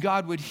pray and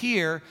God would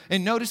hear.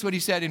 And notice what he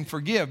said, and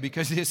forgive,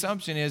 because the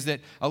assumption is that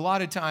a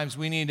lot of times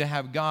we need to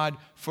have God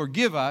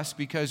forgive us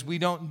because we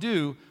don't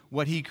do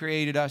what he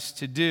created us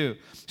to do.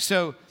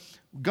 So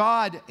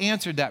God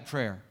answered that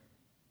prayer.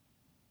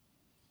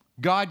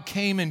 God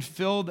came and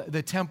filled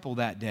the temple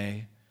that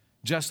day,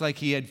 just like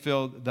he had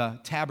filled the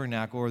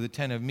tabernacle or the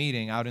tent of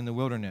meeting out in the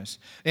wilderness.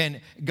 And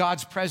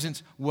God's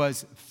presence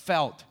was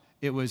felt.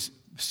 It was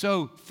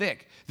so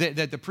thick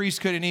that the priests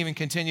couldn't even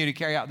continue to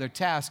carry out their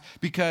task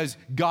because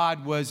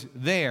God was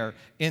there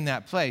in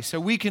that place. So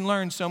we can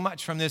learn so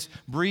much from this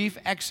brief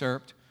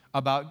excerpt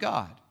about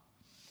God.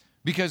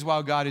 Because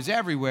while God is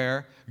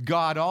everywhere,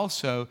 God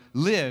also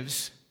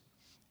lives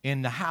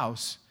in the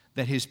house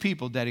that his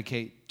people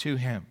dedicate to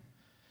him.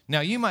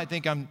 Now, you might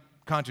think I'm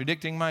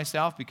contradicting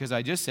myself because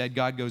I just said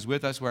God goes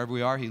with us wherever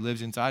we are. He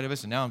lives inside of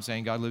us. And now I'm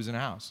saying God lives in a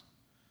house.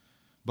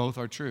 Both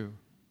are true.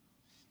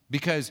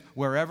 Because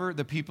wherever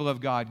the people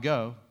of God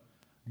go,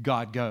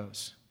 God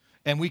goes.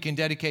 And we can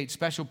dedicate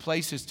special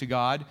places to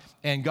God,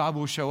 and God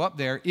will show up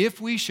there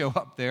if we show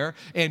up there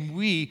and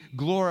we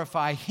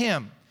glorify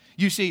him.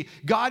 You see,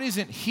 God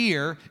isn't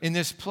here in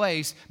this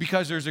place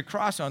because there's a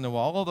cross on the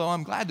wall, although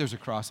I'm glad there's a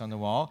cross on the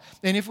wall.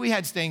 And if we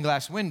had stained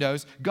glass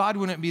windows, God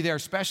wouldn't be there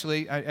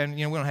especially, and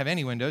we don't have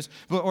any windows,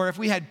 or if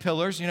we had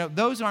pillars,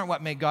 those aren't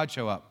what make God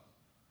show up.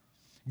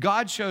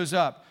 God shows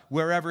up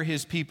wherever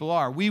his people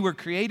are. We were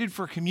created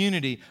for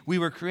community. We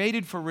were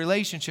created for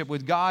relationship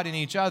with God and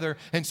each other.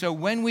 And so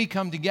when we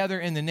come together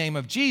in the name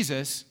of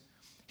Jesus,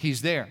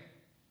 he's there.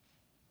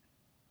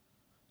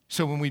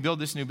 So when we build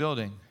this new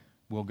building,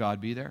 will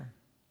God be there?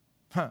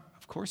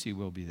 Of course he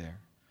will be there.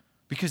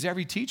 Because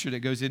every teacher that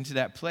goes into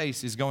that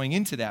place is going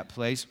into that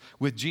place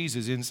with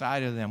Jesus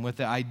inside of them, with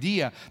the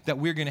idea that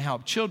we're going to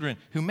help children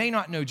who may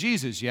not know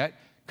Jesus yet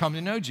come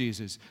to know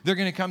Jesus. They're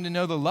going to come to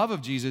know the love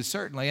of Jesus,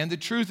 certainly, and the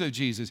truth of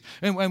Jesus.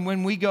 And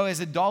when we go as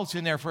adults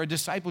in there for a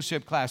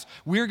discipleship class,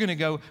 we're going to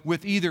go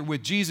with either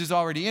with Jesus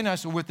already in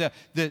us or with the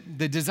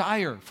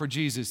desire for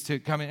Jesus to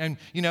come in. And,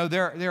 you know,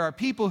 there are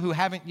people who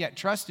haven't yet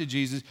trusted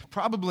Jesus,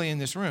 probably in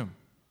this room.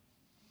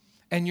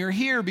 And you're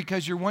here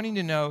because you're wanting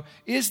to know,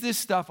 is this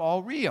stuff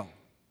all real?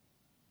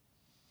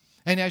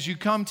 And as you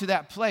come to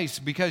that place,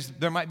 because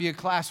there might be a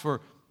class for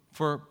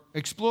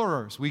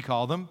explorers, we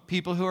call them,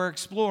 people who are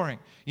exploring,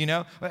 you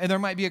know, and there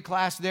might be a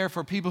class there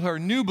for people who are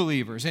new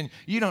believers, and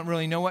you don't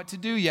really know what to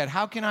do yet.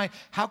 How can I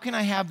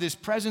have this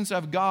presence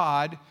of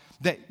God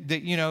that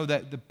you know,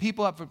 that the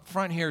people up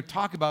front here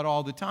talk about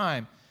all the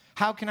time?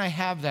 How can I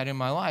have that in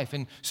my life?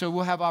 And so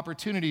we'll have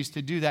opportunities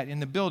to do that in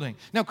the building.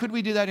 Now, could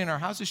we do that in our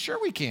houses? Sure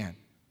we can.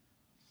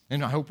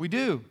 And I hope we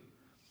do.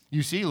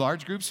 You see,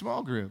 large group,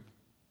 small group.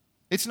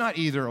 It's not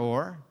either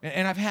or.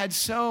 And I've had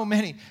so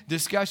many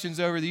discussions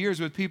over the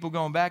years with people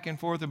going back and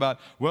forth about,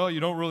 well,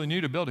 you don't really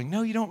need a building.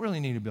 No, you don't really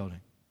need a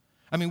building.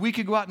 I mean, we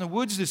could go out in the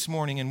woods this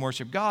morning and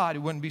worship God. It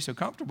wouldn't be so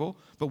comfortable,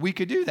 but we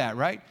could do that,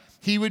 right?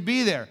 He would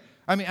be there.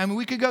 I mean,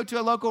 we could go to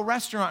a local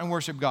restaurant and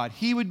worship God.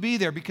 He would be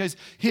there because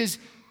his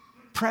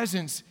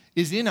presence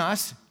is in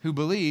us who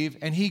believe,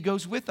 and he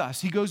goes with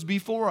us. He goes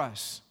before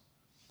us.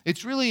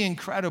 It's really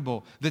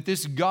incredible that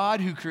this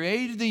God who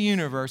created the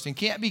universe and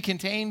can't be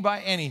contained by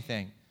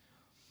anything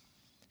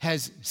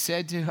has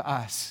said to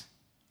us,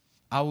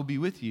 I will be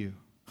with you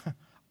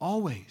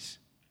always,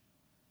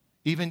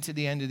 even to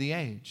the end of the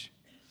age.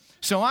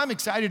 So I'm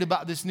excited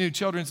about this new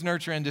Children's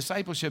Nurture and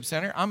Discipleship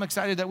Center. I'm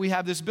excited that we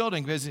have this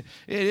building because it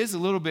is a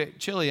little bit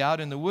chilly out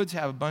and the woods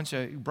have a bunch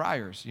of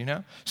briars, you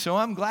know. So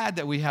I'm glad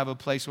that we have a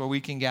place where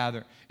we can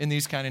gather in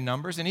these kind of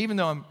numbers. And even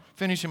though I'm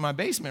finishing my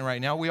basement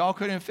right now, we all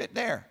couldn't fit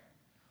there.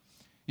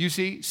 You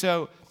see,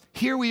 so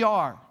here we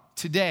are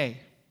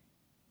today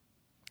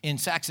in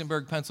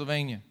Saxonburg,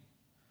 Pennsylvania.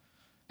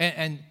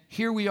 And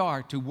here we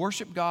are to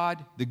worship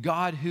God, the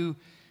God who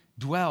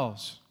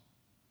dwells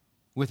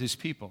with his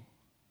people,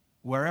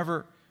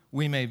 wherever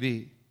we may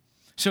be.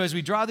 So as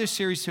we draw this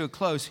series to a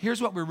close,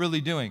 here's what we're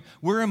really doing.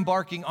 We're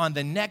embarking on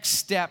the next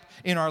step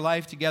in our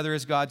life together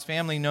as God's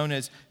family, known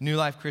as New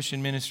Life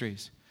Christian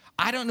Ministries.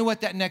 I don't know what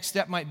that next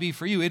step might be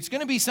for you. It's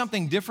going to be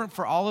something different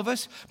for all of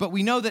us, but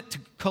we know that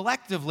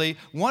collectively,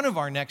 one of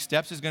our next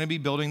steps is going to be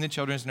building the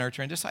Children's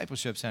Nurture and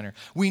Discipleship Center.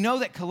 We know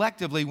that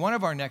collectively, one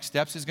of our next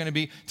steps is going to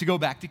be to go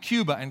back to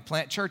Cuba and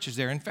plant churches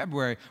there in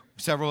February.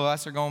 Several of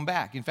us are going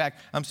back. In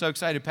fact, I'm so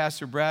excited.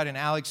 Pastor Brad and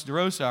Alex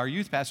DeRosa, our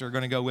youth pastor, are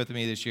going to go with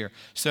me this year.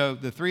 So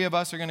the three of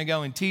us are going to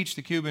go and teach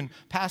the Cuban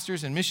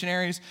pastors and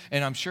missionaries,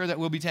 and I'm sure that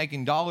we'll be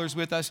taking dollars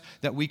with us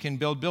that we can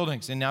build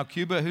buildings. And now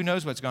Cuba, who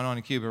knows what's going on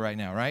in Cuba right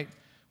now, right?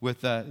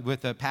 With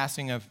the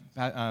passing of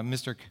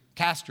Mr.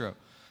 Castro.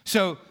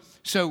 So,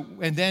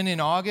 and then in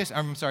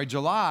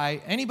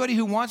July, anybody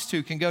who wants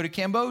to can go to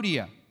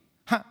Cambodia.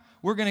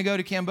 We're going to go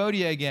to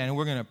Cambodia again, and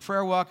we're going to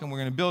prayer walk, and we're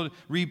going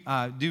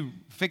to do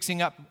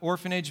fixing up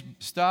orphanage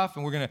stuff,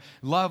 and we're going to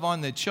love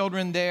on the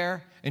children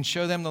there and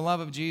show them the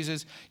love of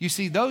Jesus. You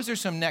see, those are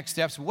some next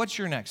steps. What's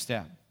your next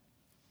step?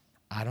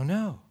 I don't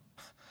know.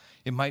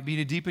 It might be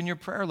to deepen your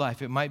prayer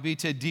life. It might be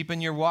to deepen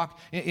your walk,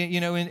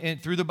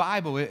 through the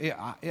Bible.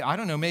 I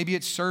don't know. Maybe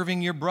it's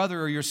serving your brother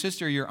or your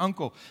sister or your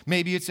uncle.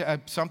 Maybe it's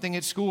something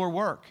at school or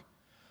work.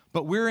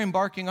 But we're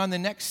embarking on the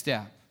next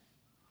step.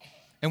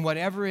 And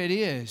whatever it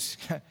is,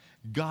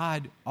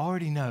 God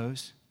already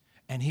knows,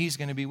 and he's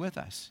going to be with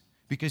us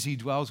because he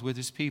dwells with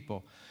his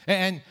people.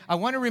 And I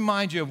want to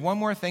remind you of one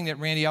more thing that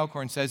Randy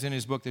Alcorn says in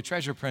his book, The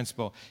Treasure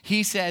Principle.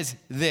 He says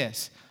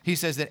this. He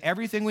says that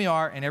everything we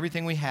are and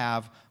everything we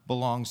have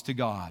belongs to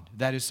God.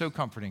 That is so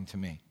comforting to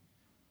me.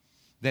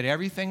 That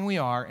everything we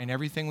are and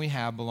everything we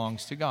have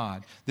belongs to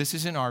God. This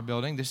isn't our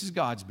building. This is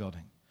God's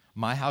building.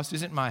 My house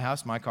isn't my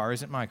house. My car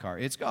isn't my car.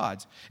 It's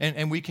God's.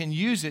 And we can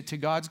use it to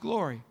God's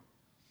glory.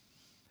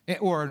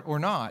 Or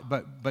not.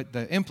 But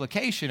the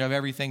implication of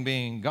everything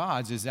being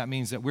God's is that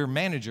means that we're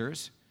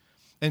managers.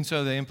 And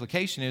so the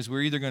implication is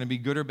we're either going to be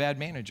good or bad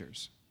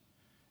managers.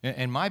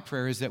 And my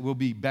prayer is that we'll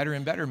be better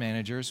and better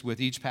managers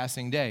with each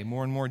passing day,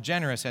 more and more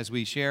generous as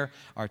we share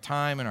our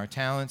time and our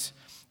talents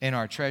and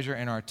our treasure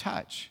and our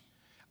touch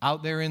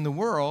out there in the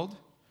world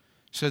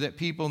so that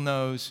people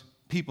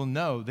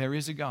know there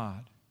is a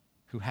God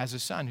who has a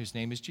son whose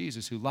name is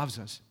Jesus, who loves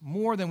us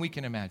more than we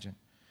can imagine,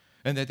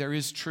 and that there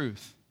is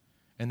truth.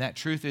 And that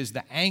truth is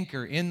the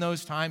anchor in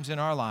those times in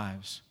our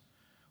lives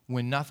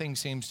when nothing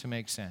seems to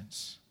make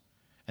sense.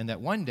 And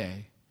that one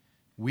day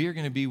we are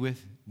going to be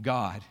with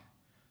God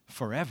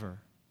forever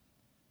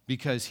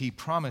because he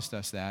promised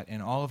us that,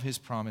 and all of his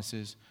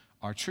promises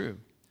are true.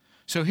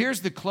 So here's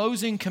the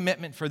closing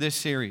commitment for this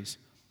series.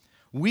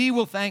 We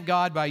will thank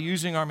God by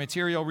using our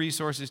material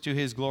resources to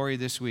his glory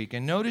this week.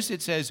 And notice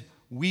it says,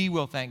 we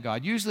will thank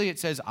God. Usually it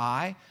says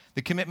I.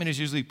 The commitment is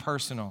usually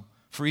personal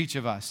for each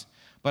of us.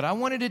 But I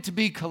wanted it to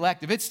be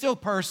collective. It's still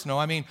personal.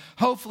 I mean,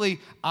 hopefully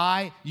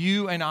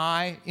you and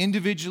I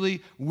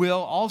individually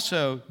will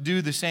also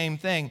do the same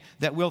thing,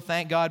 that we'll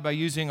thank God by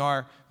using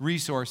our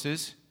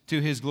resources to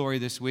his glory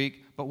this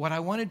week. But what I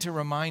wanted to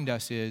remind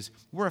us is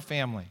we're a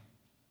family.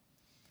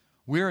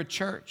 We're a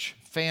church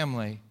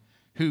family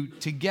who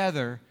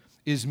together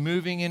is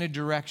moving in a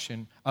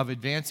direction of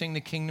advancing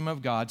the kingdom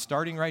of God,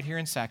 starting right here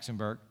in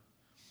Saxonburg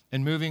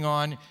and moving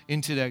on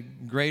into the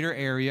greater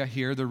area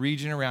here, the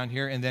region around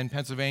here, and then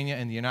Pennsylvania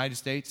and the United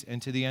States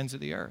and to the ends of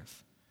the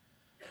earth.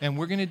 And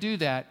we're going to do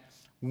that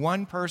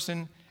one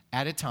person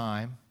at a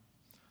time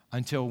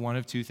until one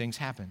of two things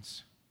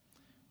happens.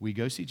 We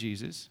go see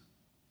Jesus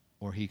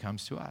or he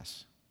comes to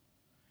us.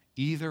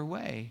 Either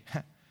way,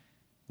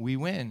 we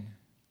win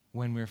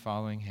when we're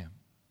following him.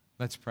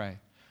 Let's pray.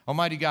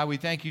 Almighty God, we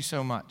thank you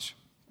so much.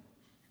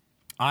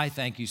 I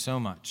thank you so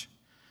much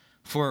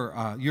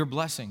for your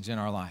blessings in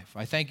our life.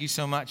 I thank you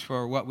so much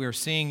for what we're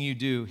seeing you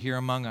do here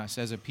among us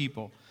as a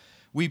people.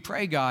 We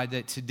pray, God,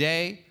 that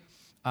today,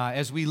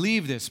 as we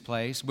leave this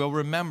place, we'll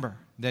remember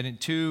that in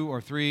 2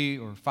 or 3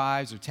 or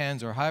 5s or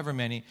 10s or however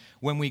many,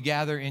 when we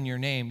gather in your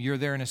name, you're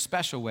there in a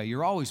special way.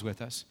 You're always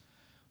with us,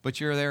 but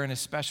you're there in a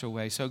special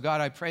way. So,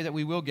 God, I pray that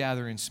we will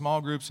gather in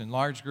small groups and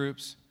large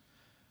groups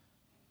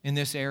in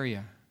this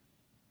area,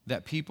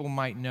 that people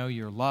might know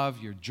your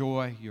love, your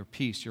joy, your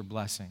peace, your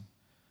blessing.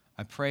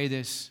 I pray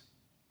this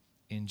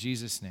in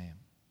Jesus' name.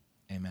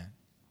 Amen.